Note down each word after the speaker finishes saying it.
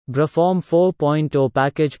Reform 4.0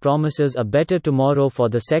 package promises a better tomorrow for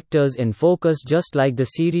the sectors in focus, just like the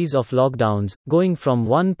series of lockdowns, going from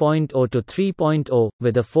 1.0 to 3.0,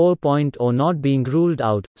 with a 4.0 not being ruled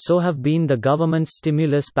out. So have been the government's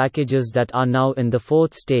stimulus packages that are now in the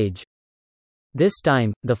fourth stage. This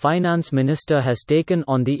time, the finance minister has taken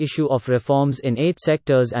on the issue of reforms in 8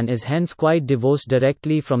 sectors and is hence quite divorced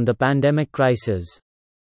directly from the pandemic crisis.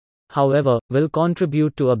 However, will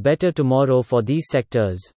contribute to a better tomorrow for these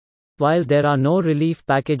sectors. While there are no relief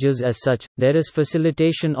packages as such, there is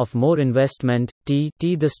facilitation of more investment. The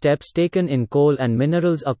steps taken in coal and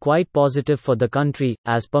minerals are quite positive for the country,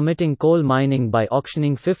 as permitting coal mining by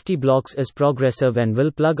auctioning 50 blocks is progressive and will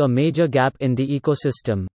plug a major gap in the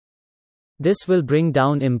ecosystem. This will bring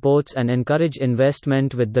down imports and encourage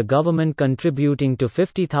investment, with the government contributing to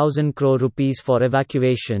 50,000 crore rupees for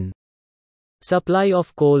evacuation. Supply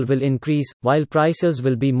of coal will increase, while prices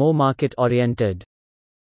will be more market-oriented.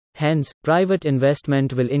 Hence, private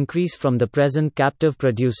investment will increase from the present captive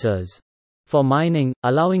producers. For mining,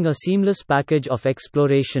 allowing a seamless package of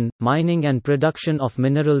exploration, mining and production of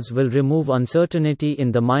minerals will remove uncertainty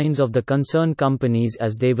in the minds of the concerned companies,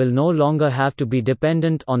 as they will no longer have to be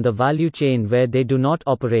dependent on the value chain where they do not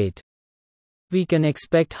operate. We can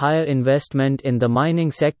expect higher investment in the mining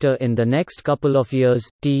sector in the next couple of years.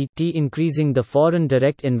 Increasing the foreign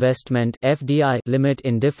direct investment (FDI) limit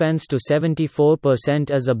in defense to 74%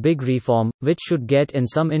 as a big reform, which should get in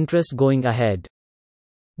some interest going ahead.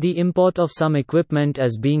 The import of some equipment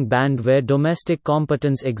as being banned where domestic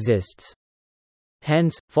competence exists.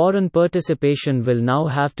 Hence, foreign participation will now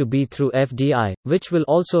have to be through FDI, which will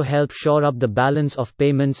also help shore up the balance of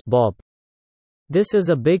payments (BOP). This is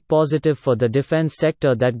a big positive for the defense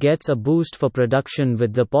sector that gets a boost for production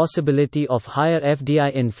with the possibility of higher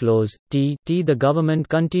FDI inflows. The government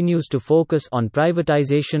continues to focus on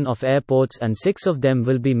privatization of airports, and 6 of them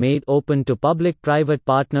will be made open to public-private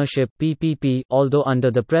partnership (PPP), although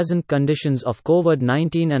under the present conditions of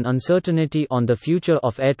COVID-19 and uncertainty on the future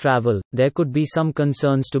of air travel, there could be some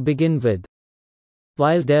concerns to begin with.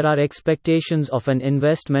 While there are expectations of an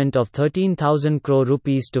investment of 13,000 crore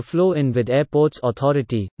rupees to flow in with Airports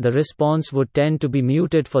Authority, the response would tend to be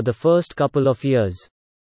muted for the first couple of years.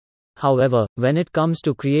 However, when it comes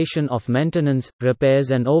to creation of maintenance,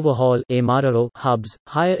 repairs and overhaul hubs,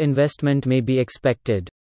 higher investment may be expected.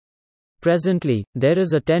 Presently, there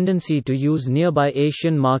is a tendency to use nearby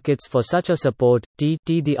Asian markets for such a support.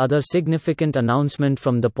 The other significant announcement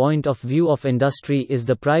from the point of view of industry is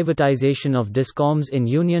the privatization of discoms in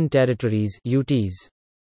Union Territories (UTs).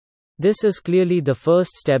 This is clearly the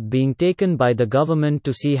first step being taken by the government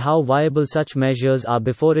to see how viable such measures are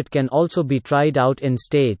before it can also be tried out in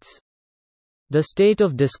states. The state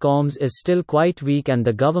of discoms is still quite weak, and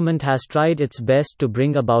the government has tried its best to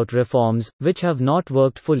bring about reforms, which have not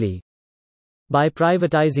worked fully. By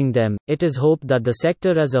privatizing them, it is hoped that the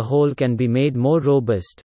sector as a whole can be made more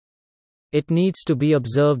robust. It needs to be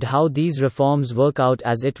observed how these reforms work out,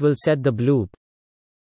 as it will set the blueprint.